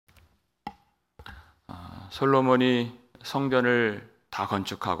솔로몬이 성전을 다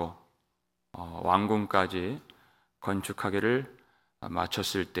건축하고 왕궁까지 건축하기를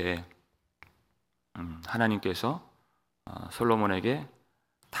마쳤을 때 하나님께서 솔로몬에게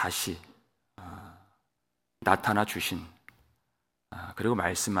다시 나타나 주신 그리고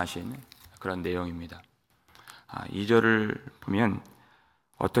말씀하신 그런 내용입니다. 2절을 보면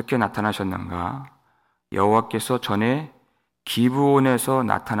어떻게 나타나셨는가? 여호와께서 전에 기브온에서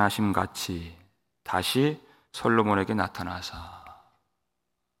나타나심 같이 다시 솔로몬에게 나타나사,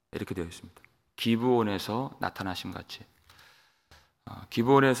 이렇게 되어 있습니다. 기브온에서 나타나심 같이.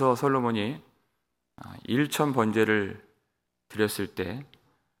 기브온에서 솔로몬이 1천 번제를 드렸을 때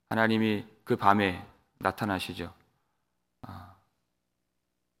하나님이 그 밤에 나타나시죠.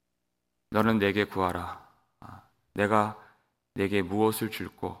 너는 내게 구하라. 내가 내게 무엇을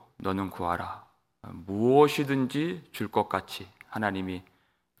줄고 너는 구하라. 무엇이든지 줄 것 같이 하나님이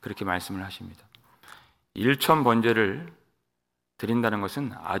그렇게 말씀을 하십니다. 1천 번제를 드린다는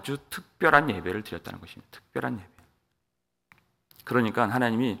것은 아주 특별한 예배를 드렸다는 것입니다. 특별한 예배. 그러니까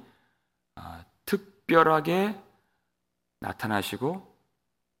하나님이 특별하게 나타나시고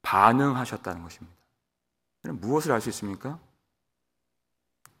반응하셨다는 것입니다. 무엇을 알 수 있습니까?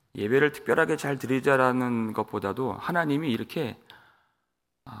 예배를 특별하게 잘 드리자라는 것보다도 하나님이 이렇게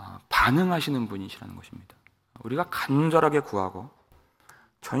반응하시는 분이시라는 것입니다. 우리가 간절하게 구하고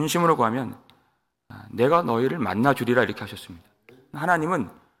전심으로 구하면 내가 너희를 만나주리라, 이렇게 하셨습니다. 하나님은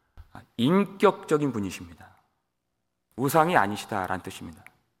인격적인 분이십니다. 우상이 아니시다라는 뜻입니다.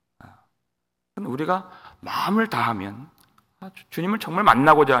 우리가 마음을 다하면, 주님을 정말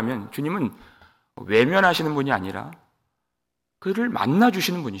만나고자 하면 주님은 외면하시는 분이 아니라 그를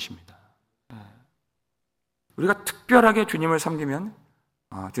만나주시는 분이십니다. 우리가 특별하게 주님을 섬기면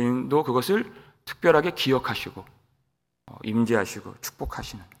주님도 그것을 특별하게 기억하시고 임재하시고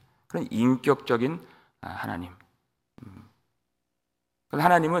축복하시는 그런 인격적인 하나님.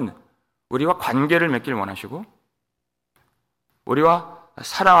 하나님은 우리와 관계를 맺길 원하시고 우리와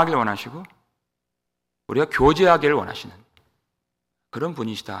사랑하길 원하시고 우리가 교제하기를 원하시는 그런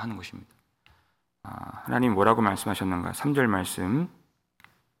분이시다 하는 것입니다. 하나님 뭐라고 말씀하셨는가? 3절 말씀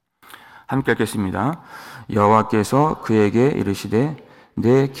함께 읽겠습니다. 여호와께서 그에게 이르시되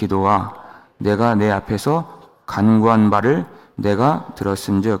내 기도와 내가 내 앞에서 간구한 바를 내가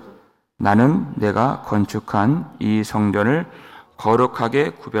들었은즉 나는 내가 건축한 이 성전을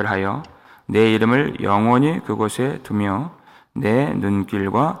거룩하게 구별하여 내 이름을 영원히 그곳에 두며 내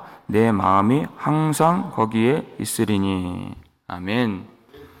눈길과 내 마음이 항상 거기에 있으리니. 아멘.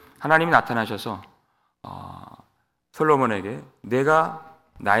 하나님이 나타나셔서 솔로몬에게 내가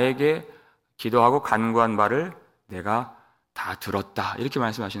나에게 기도하고 간구한 바를 내가 다 들었다, 이렇게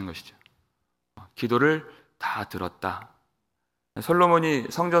말씀하시는 것이죠. 기도를 다 들었다. 솔로몬이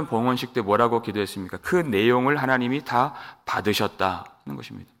성전 봉헌식 때 뭐라고 기도했습니까? 그 내용을 하나님이 다 받으셨다 하는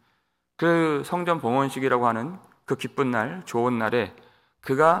것입니다. 그 성전 봉헌식이라고 하는 그 기쁜 날, 좋은 날에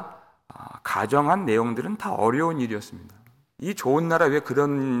그가 가정한 내용들은 다 어려운 일이었습니다. 이 좋은 날에 왜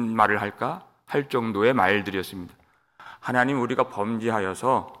그런 말을 할까? 할 정도의 말들이었습니다. 하나님, 우리가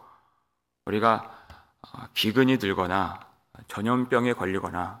범죄하여서 우리가 기근이 들거나 전염병에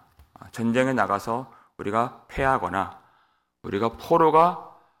걸리거나 전쟁에 나가서 우리가 패하거나 우리가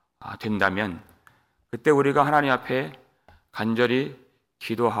포로가 된다면 그때 우리가 하나님 앞에 간절히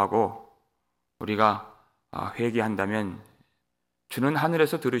기도하고 우리가 회개한다면 주는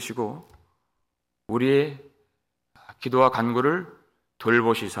하늘에서 들으시고 우리의 기도와 간구를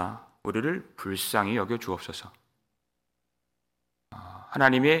돌보시사 우리를 불쌍히 여겨 주옵소서.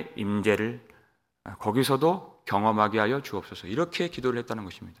 하나님의 임재를 거기서도 경험하게 하여 주옵소서. 이렇게 기도를 했다는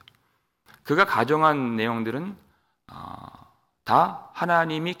것입니다. 그가 가정한 내용들은 다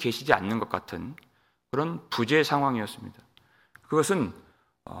하나님이 계시지 않는 것 같은 그런 부재 상황이었습니다. 그것은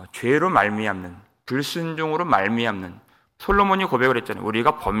죄로 말미암는, 불순종으로 말미암는, 솔로몬이 고백을 했잖아요.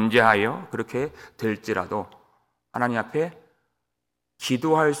 우리가 범죄하여 그렇게 될지라도 하나님 앞에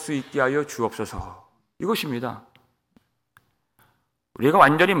기도할 수 있게 하여 주옵소서. 이것입니다. 우리가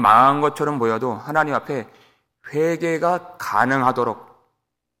완전히 망한 것처럼 보여도 하나님 앞에 회개가 가능하도록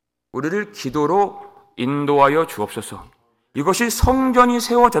우리를 기도로 인도하여 주옵소서. 이것이 성전이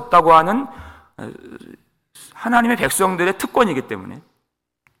세워졌다고 하는 하나님의 백성들의 특권이기 때문에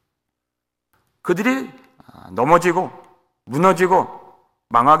그들이 넘어지고 무너지고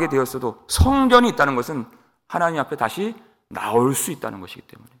망하게 되었어도 성전이 있다는 것은 하나님 앞에 다시 나올 수 있다는 것이기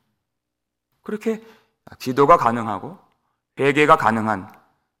때문에 그렇게 기도가 가능하고 회개가 가능한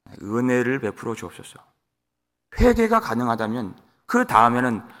은혜를 베풀어 주옵소서. 회개가 가능하다면 그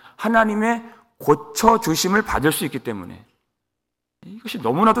다음에는 하나님의 고쳐주심을 받을 수 있기 때문에 이것이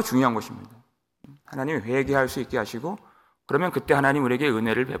너무나도 중요한 것입니다. 하나님이 회개할 수 있게 하시고 그러면 그때 하나님 우리에게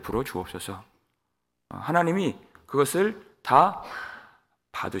은혜를 베풀어 주옵소서. 하나님이 그것을 다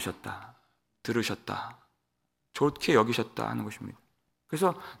받으셨다, 들으셨다, 좋게 여기셨다 하는 것입니다.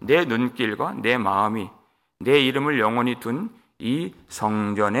 그래서 내 눈길과 내 마음이 내 이름을 영원히 둔 이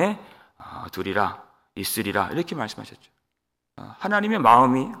성전에 두리라, 있으리라 이렇게 말씀하셨죠. 하나님의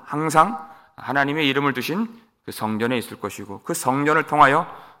마음이 항상 하나님의 이름을 두신 그 성전에 있을 것이고 그 성전을 통하여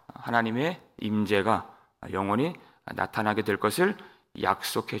하나님의 임재가 영원히 나타나게 될 것을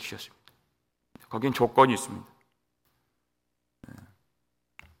약속해 주셨습니다. 거긴 조건이 있습니다.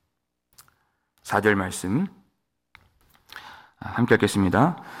 4절 말씀 함께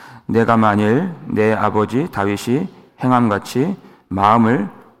읽겠습니다. 내가 만일 내 아버지 다윗이 행함같이 마음을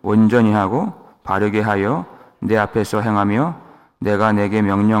온전히 하고 바르게 하여 내 앞에서 행하며 내가 내게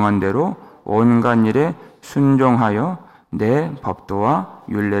명령한 대로 온갖 일에 순종하여 내 법도와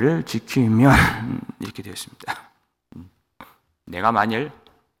율례를 지키면 이렇게 되었습니다. 내가 만일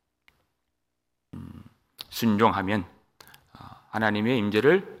순종하면 하나님의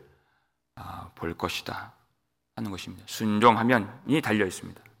임재를 볼 것이다 하는 것입니다. 순종하면이 달려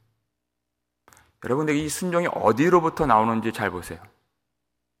있습니다. 여러분들 이 순종이 어디로부터 나오는지 잘 보세요.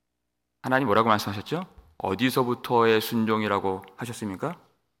 하나님 뭐라고 말씀하셨죠? 어디서부터의 순종이라고 하셨습니까?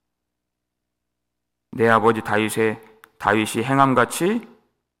 내 아버지 다윗이 행함같이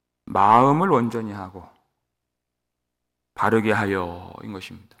마음을 온전히 하고 바르게 하여인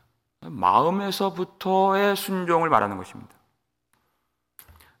것입니다. 마음에서부터의 순종을 말하는 것입니다.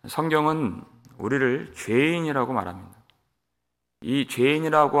 성경은 우리를 죄인이라고 말합니다. 이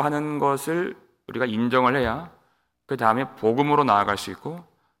죄인이라고 하는 것을 우리가 인정을 해야 그 다음에 복음으로 나아갈 수 있고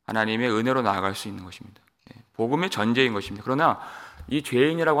하나님의 은혜로 나아갈 수 있는 것입니다. 복음의 전제인 것입니다. 그러나 이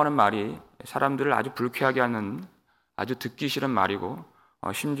죄인이라고 하는 말이 사람들을 아주 불쾌하게 하는 아주 듣기 싫은 말이고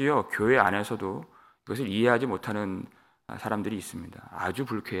심지어 교회 안에서도 이것을 이해하지 못하는 사람들이 있습니다. 아주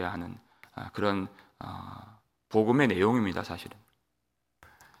불쾌해하는 그런 복음의 내용입니다. 사실은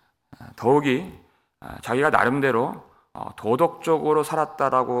더욱이 자기가 나름대로 도덕적으로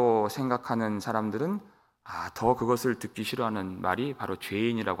살았다라고 생각하는 사람들은 더 그것을 듣기 싫어하는 말이 바로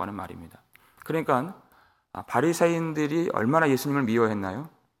죄인이라고 하는 말입니다. 그러니까 바리새인들이 얼마나 예수님을 미워했나요?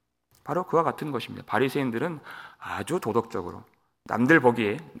 바로 그와 같은 것입니다. 바리새인들은 아주 도덕적으로 남들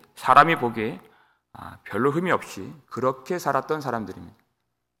보기에 사람이 보기에 별로 흠이 없이 그렇게 살았던 사람들입니다.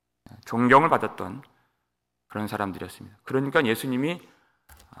 존경을 받았던 그런 사람들이었습니다. 그러니까 예수님이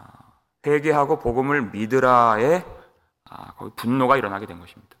회개하고 복음을 믿으라에 거기 분노가 일어나게 된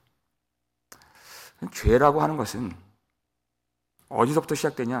것입니다. 죄라고 하는 것은 어디서부터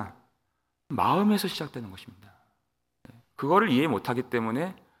시작되냐? 마음에서 시작되는 것입니다. 그거를 이해 못하기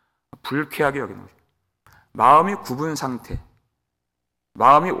때문에 불쾌하게 여기는 것입니다. 마음이 굽은 상태,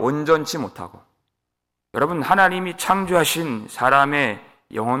 마음이 온전치 못하고 여러분 하나님이 창조하신 사람의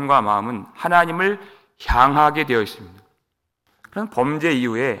영혼과 마음은 하나님을 향하게 되어 있습니다. 그런 범죄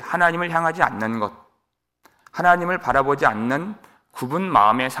이후에 하나님을 향하지 않는 것, 하나님을 바라보지 않는 굽은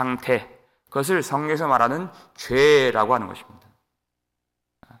마음의 상태, 그것을 성경에서 말하는 죄라고 하는 것입니다.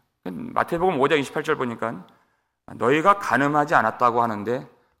 마태복음 5장 28절 보니까 너희가 간음하지 않았다고 하는데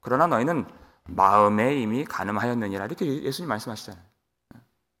그러나 너희는 마음에 이미 간음하였느니라 이렇게 예수님 말씀하시잖아요.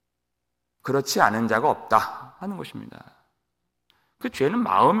 그렇지 않은 자가 없다 하는 것입니다. 그 죄는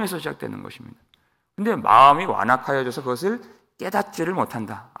마음에서 시작되는 것입니다. 근데 마음이 완악하여져서 그것을 깨닫지를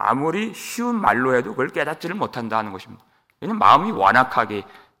못한다. 아무리 쉬운 말로 해도 그걸 깨닫지를 못한다 하는 것입니다. 왜냐하면 마음이 완악하기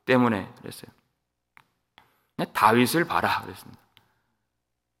때문에 그랬어요. 다윗을 봐라 그랬습니다.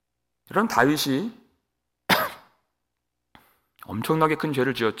 여러분 다윗이 엄청나게 큰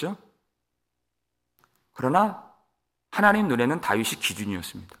죄를 지었죠. 그러나 하나님 눈에는 다윗이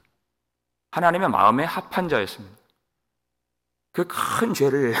기준이었습니다. 하나님의 마음에 합한 자였습니다. 그 큰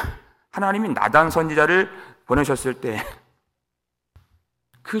죄를 하나님이 나단 선지자를 보내셨을 때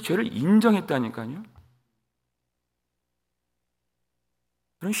그 죄를 인정했다니까요.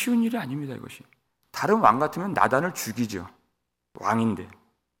 그런 쉬운 일이 아닙니다. 이것이 다른 왕 같으면 나단을 죽이죠. 왕인데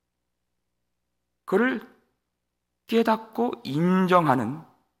그를 깨닫고 인정하는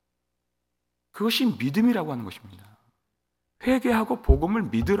그것이 믿음이라고 하는 것입니다. 회개하고 복음을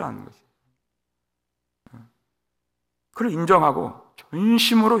믿으라는 것이죠. 그를 인정하고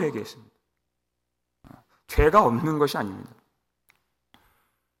전심으로 회개했습니다. 죄가 없는 것이 아닙니다.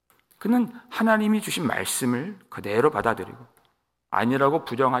 그는 하나님이 주신 말씀을 그대로 받아들이고 아니라고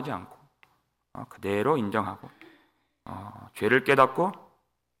부정하지 않고 그대로 인정하고 죄를 깨닫고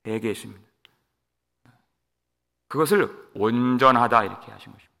회개했습니다. 그것을 온전하다 이렇게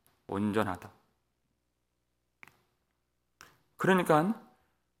하신 것입니다. 온전하다. 그러니까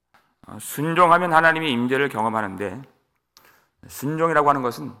순종하면 하나님의 임재를 경험하는데, 순종이라고 하는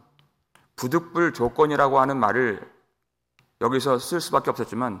것은 부득불 조건이라고 하는 말을 여기서 쓸 수밖에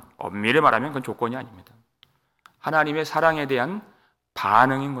없었지만 엄밀히 말하면 그건 조건이 아닙니다. 하나님의 사랑에 대한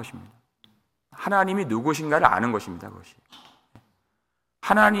반응인 것입니다. 하나님이 누구신가를 아는 것입니다. 그것이.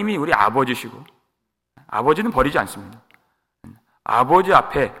 하나님이 우리 아버지시고, 아버지는 버리지 않습니다. 아버지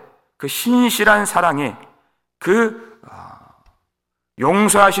앞에 그 신실한 사랑에, 그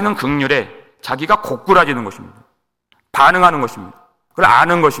용서하시는 긍휼에 자기가 고꾸라지는 것입니다. 반응하는 것입니다. 그걸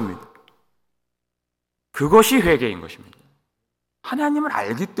아는 것입니다. 그것이 회개인 것입니다. 하나님을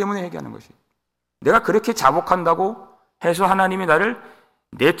알기 때문에 회개하는 것이에요. 내가 그렇게 자복한다고 해서 하나님이 나를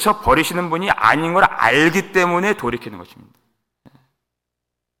내쳐 버리시는 분이 아닌 걸 알기 때문에 돌이키는 것입니다.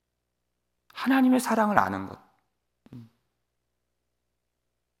 하나님의 사랑을 아는 것.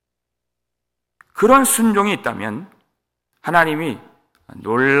 그런 순종이 있다면 하나님이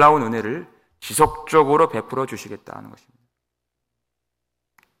놀라운 은혜를 지속적으로 베풀어 주시겠다는 것입니다.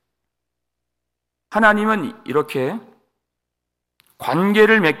 하나님은 이렇게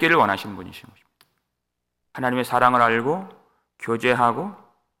관계를 맺기를 원하시는 분이신 것입니다. 하나님의 사랑을 알고 교제하고,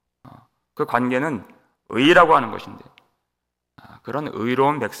 그 관계는 의라고 하는 것인데, 그런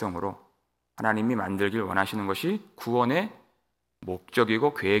의로운 백성으로 하나님이 만들길 원하시는 것이 구원의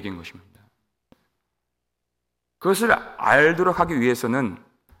목적이고 계획인 것입니다. 그것을 알도록 하기 위해서는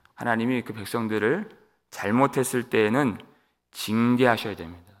하나님이 그 백성들을 잘못했을 때에는 징계하셔야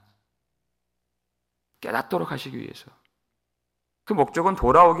됩니다. 깨닫도록 하시기 위해서. 그 목적은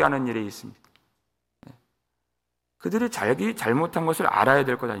돌아오게 하는 일에 있습니다. 그들이 자기 잘못한 것을 알아야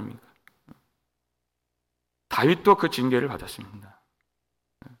될 것 아닙니까? 다윗도 그 징계를 받았습니다.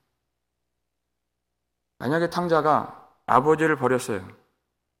 만약에 탕자가 아버지를 버렸어요.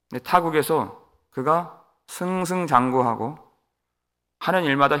 근데 타국에서 그가 승승장구하고 하는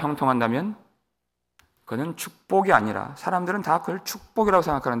일마다 형통한다면 그건 축복이 아니라, 사람들은 다 그걸 축복이라고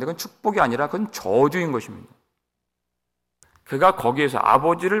생각하는데 그건 축복이 아니라 그건 저주인 것입니다. 그가 거기에서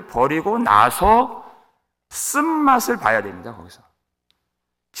아버지를 버리고 나서 쓴맛을 봐야 됩니다. 거기서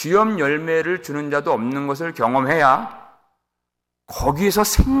쥐염 열매를 주는 자도 없는 것을 경험해야 거기에서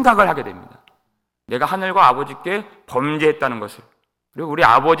생각을 하게 됩니다. 내가 하늘과 아버지께 범죄했다는 것을, 그리고 우리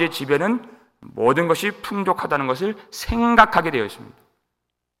아버지의 집에는 모든 것이 풍족하다는 것을 생각하게 되어 있습니다.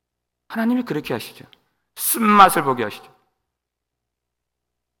 하나님이 그렇게 하시죠. 쓴맛을 보게 하시죠.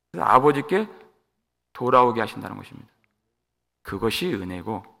 그래서 아버지께 돌아오게 하신다는 것입니다. 그것이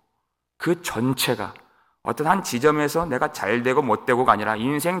은혜고, 그 전체가 어떤 한 지점에서 내가 잘되고 못되고가 아니라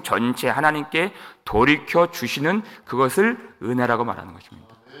인생 전체 하나님께 돌이켜 주시는 그것을 은혜라고 말하는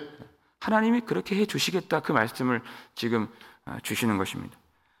것입니다. 하나님이 그렇게 해 주시겠다, 그 말씀을 지금 주시는 것입니다.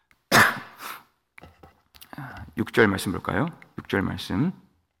 6절 말씀 볼까요? 6절 말씀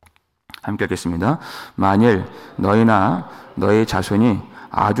함께 읽겠습니다. 만일 너희나 너희 자손이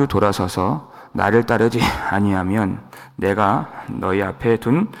아주 돌아서서 나를 따르지 아니하면 내가 너희 앞에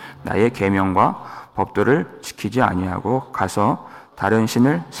둔 나의 계명과 법도를 지키지 아니하고 가서 다른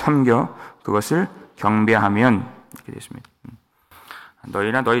신을 섬겨 그것을 경배하면, 이렇게 되었습니다.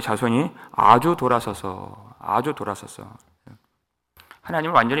 너희나 너희 자손이 아주 돌아서서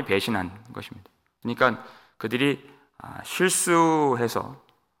하나님을 완전히 배신한 것입니다. 그러니까 그들이 실수해서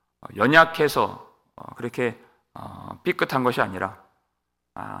연약해서 그렇게 삐끗한 것이 아니라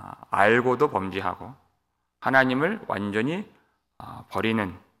알고도 범죄하고 하나님을 완전히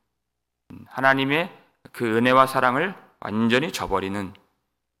버리는, 하나님의 그 은혜와 사랑을 완전히 저버리는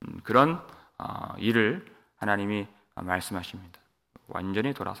그런 일을 하나님이 말씀하십니다.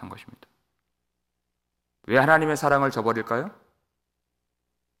 완전히 돌아선 것입니다. 왜 하나님의 사랑을 저버릴까요?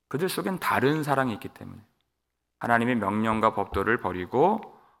 그들 속엔 다른 사랑이 있기 때문에. 하나님의 명령과 법도를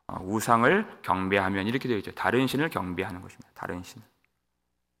버리고 우상을 경배하면, 이렇게 되어 있죠. 다른 신을 경배하는 것입니다. 다른 신을.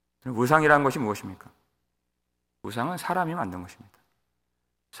 우상이라는 것이 무엇입니까? 우상은 사람이 만든 것입니다.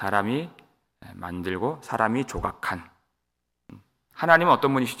 사람이 만들고 사람이 조각한. 하나님은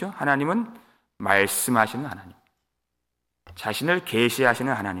어떤 분이시죠? 하나님은 말씀하시는 하나님, 자신을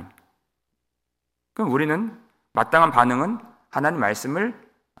계시하시는 하나님. 그럼 우리는 마땅한 반응은 하나님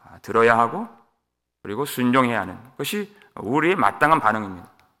말씀을 들어야 하고, 그리고 순종해야 하는 것이 우리의 마땅한 반응입니다.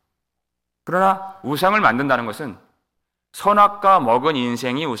 그러나 우상을 만든다는 것은, 선악과 먹은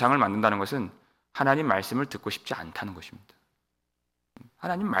인생이 우상을 만든다는 것은 하나님 말씀을 듣고 싶지 않다는 것입니다.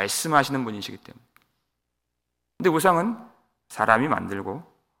 하나님 말씀하시는 분이시기 때문에. 근데 우상은 사람이 만들고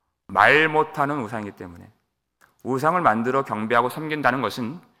말 못하는 우상이기 때문에 우상을 만들어 경배하고 섬긴다는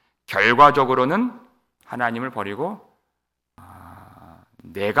것은 결과적으로는 하나님을 버리고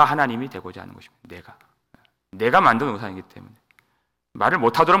내가 하나님이 되고자 하는 것입니다. 내가 만든 우상이기 때문에. 말을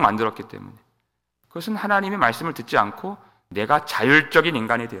못하도록 만들었기 때문에. 그것은 하나님의 말씀을 듣지 않고 내가 자율적인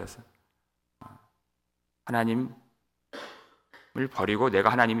인간이 되어서 하나님을 버리고 내가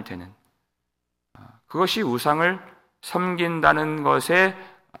하나님이 되는, 그것이 우상을 섬긴다는 것에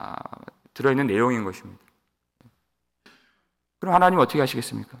들어있는 내용인 것입니다. 그럼 하나님 어떻게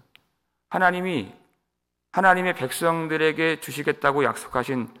하시겠습니까? 하나님이 하나님의 백성들에게 주시겠다고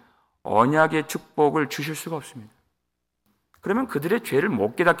약속하신 언약의 축복을 주실 수가 없습니다. 그러면 그들의 죄를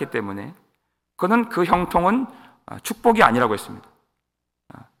못 깨닫기 때문에 그는 그 형통은 축복이 아니라고 했습니다.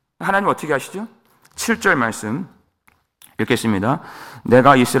 하나님 어떻게 하시죠? 7절 말씀 읽겠습니다.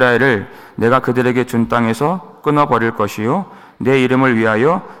 내가 이스라엘을 내가 그들에게 준 땅에서 끊어버릴 것이요 내 이름을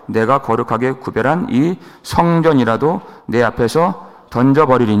위하여 내가 거룩하게 구별한 이 성전이라도 내 앞에서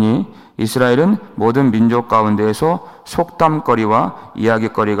던져버리리니 이스라엘은 모든 민족 가운데에서 속담거리와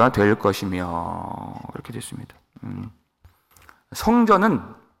이야기거리가 될 것이며, 이렇게 됐습니다. 성전은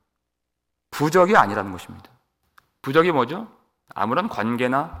부적이 아니라는 것입니다. 부적이 뭐죠? 아무런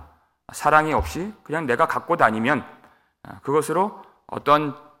관계나 사랑이 없이 그냥 내가 갖고 다니면 그것으로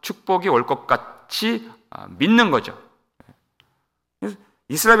어떤 축복이 올 것 같이 믿는 거죠.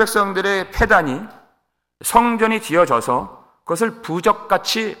 이스라엘 백성들의 패단이 성전이 지어져서 그것을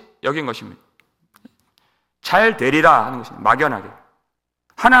부적같이 여긴 것입니다. 잘 되리라 하는 것입니다. 막연하게.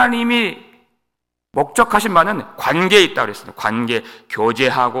 하나님이 목적하신 바는 관계에 있다고 그랬습니다. 관계,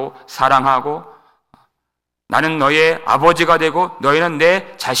 교제하고 사랑하고 나는 너의 아버지가 되고 너희는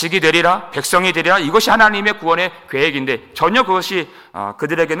내 자식이 되리라, 백성이 되리라. 이것이 하나님의 구원의 계획인데 전혀 그것이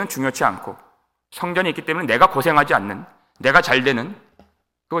그들에게는 중요치 않고 성전이 있기 때문에 내가 고생하지 않는, 내가 잘 되는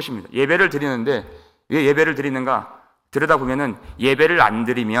그것입니다. 예배를 드리는데 왜 예배를 드리는가? 들여다보면은 예배를 안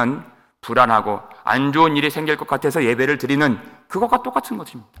드리면 불안하고 안 좋은 일이 생길 것 같아서 예배를 드리는 그것과 똑같은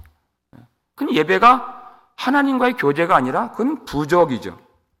것입니다. 그건 예배가 하나님과의 교제가 아니라 그건 부적이죠.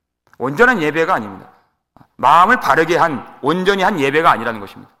 온전한 예배가 아닙니다. 마음을 바르게 한, 온전히 한 예배가 아니라는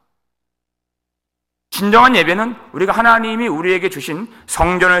것입니다. 진정한 예배는 우리가 하나님이 우리에게 주신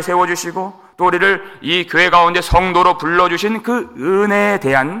성전을 세워주시고 또 우리를 이 교회 가운데 성도로 불러주신 그 은혜에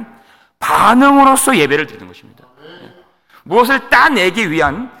대한 반응으로서 예배를 드리는 것입니다. 무엇을 따내기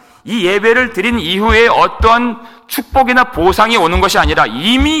위한 이 예배를 드린 이후에 어떤 축복이나 보상이 오는 것이 아니라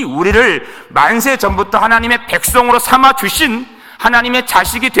이미 우리를 만세 전부터 하나님의 백성으로 삼아 주신, 하나님의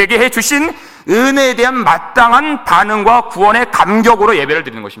자식이 되게 해 주신 은혜에 대한 마땅한 반응과 구원의 감격으로 예배를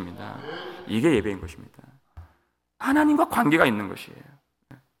드리는 것입니다. 이게 예배인 것입니다. 하나님과 관계가 있는 것이에요.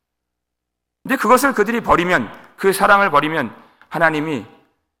 근데 그것을 그들이 버리면, 그 사랑을 버리면 하나님이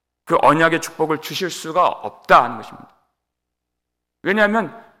그 언약의 축복을 주실 수가 없다 하는 것입니다.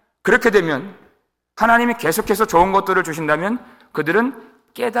 왜냐하면 그렇게 되면 하나님이 계속해서 좋은 것들을 주신다면 그들은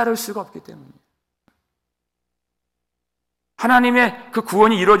깨달을 수가 없기 때문이에요. 하나님의 그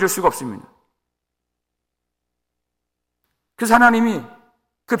구원이 이루어질 수가 없습니다. 그래서 하나님이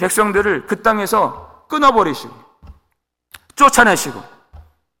그 백성들을 그 땅에서 끊어버리시고 쫓아내시고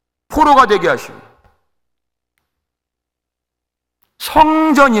포로가 되게 하시고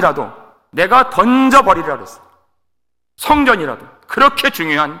성전이라도 내가 던져버리라 그랬어요. 성전이라도. 그렇게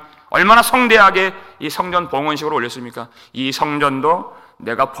중요한, 얼마나 성대하게 이 성전 봉헌식으로 올렸습니까? 이 성전도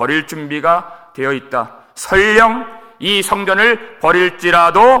내가 버릴 준비가 되어 있다. 설령 이 성전을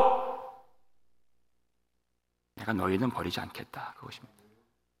버릴지라도 내가 너희는 버리지 않겠다. 그것입니다.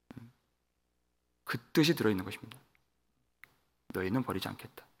 그 뜻이 들어있는 것입니다. 너희는 버리지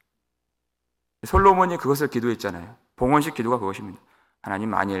않겠다. 솔로몬이 그것을 기도했잖아요. 봉헌식 기도가 그것입니다. 하나님,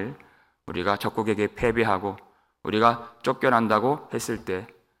 만일 우리가 적국에게 패배하고 우리가 쫓겨난다고 했을 때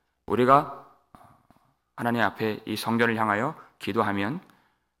우리가 하나님 앞에 이 성전을 향하여 기도하면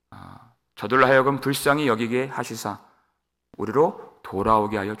저들로 하여금 불쌍히 여기게 하시사 우리로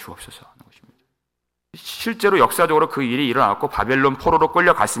돌아오게 하여 주옵소서 하는 것입니다. 실제로 역사적으로 그 일이 일어났고 바벨론 포로로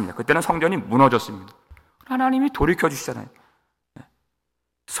끌려갔습니다. 그때는 성전이 무너졌습니다. 하나님이 돌이켜 주시잖아요.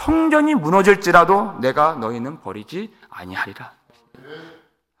 성전이 무너질지라도 내가 너희는 버리지 아니하리라.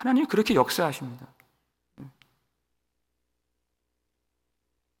 하나님이 그렇게 역사하십니다.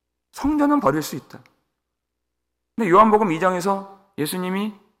 성전은 버릴 수 있다. 근데 요한복음 2장에서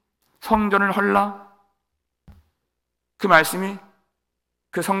예수님이 성전을 헐라, 그 말씀이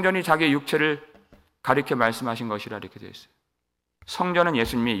그 성전이 자기의 육체를 가리켜 말씀하신 것이라 이렇게 되어 있어요. 성전은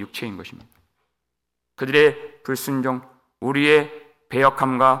예수님의 육체인 것입니다. 그들의 불순종, 우리의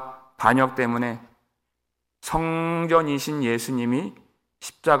배역함과 반역 때문에 성전이신 예수님이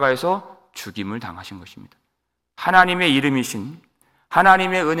십자가에서 죽임을 당하신 것입니다. 하나님의 이름이신,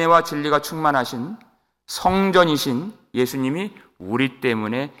 하나님의 은혜와 진리가 충만하신 성전이신 예수님이 우리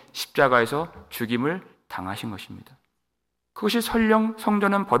때문에 십자가에서 죽임을 당하신 것입니다. 그것이 설령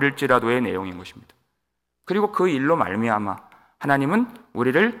성전은 버릴지라도의 내용인 것입니다. 그리고 그 일로 말미암아 하나님은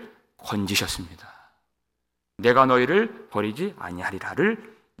우리를 건지셨습니다. 내가 너희를 버리지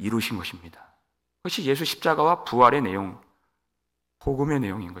아니하리라를 이루신 것입니다. 그것이 예수 십자가와 부활의 내용, 복음의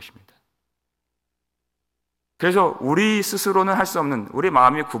내용인 것입니다. 그래서 우리 스스로는 할 수 없는, 우리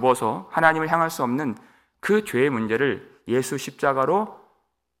마음이 굽어서 하나님을 향할 수 없는 그 죄의 문제를 예수 십자가로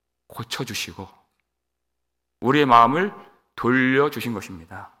고쳐주시고 우리의 마음을 돌려주신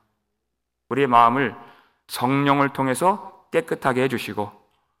것입니다. 우리의 마음을 성령을 통해서 깨끗하게 해주시고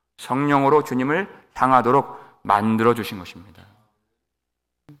성령으로 주님을 향하도록 만들어주신 것입니다.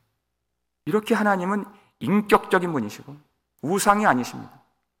 이렇게 하나님은 인격적인 분이시고 우상이 아니십니다.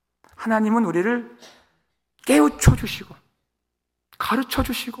 하나님은 우리를 깨우쳐 주시고 가르쳐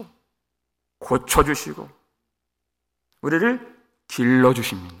주시고 고쳐 주시고 우리를 길러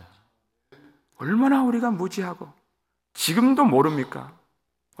주십니다. 얼마나 우리가 무지하고 지금도 모릅니까?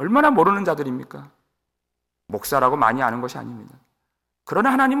 얼마나 모르는 자들입니까? 목사라고 많이 아는 것이 아닙니다.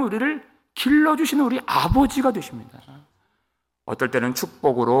 그러나 하나님은 우리를 길러 주시는 우리 아버지가 되십니다. 어떨 때는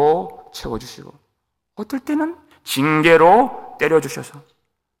축복으로 채워주시고 어떨 때는 징계로 때려주셔서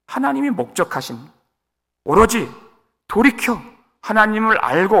하나님이 목적하신 오로지 돌이켜 하나님을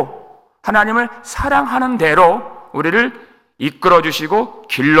알고 하나님을 사랑하는 대로 우리를 이끌어주시고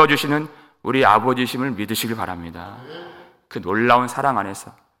길러주시는 우리 아버지심을 믿으시길 바랍니다. 그 놀라운 사랑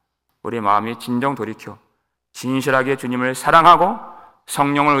안에서 우리 마음이 진정 돌이켜 진실하게 주님을 사랑하고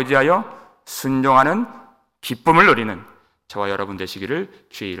성령을 의지하여 순종하는 기쁨을 누리는 저와 여러분 되시기를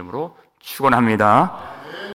주의 이름으로 축원합니다.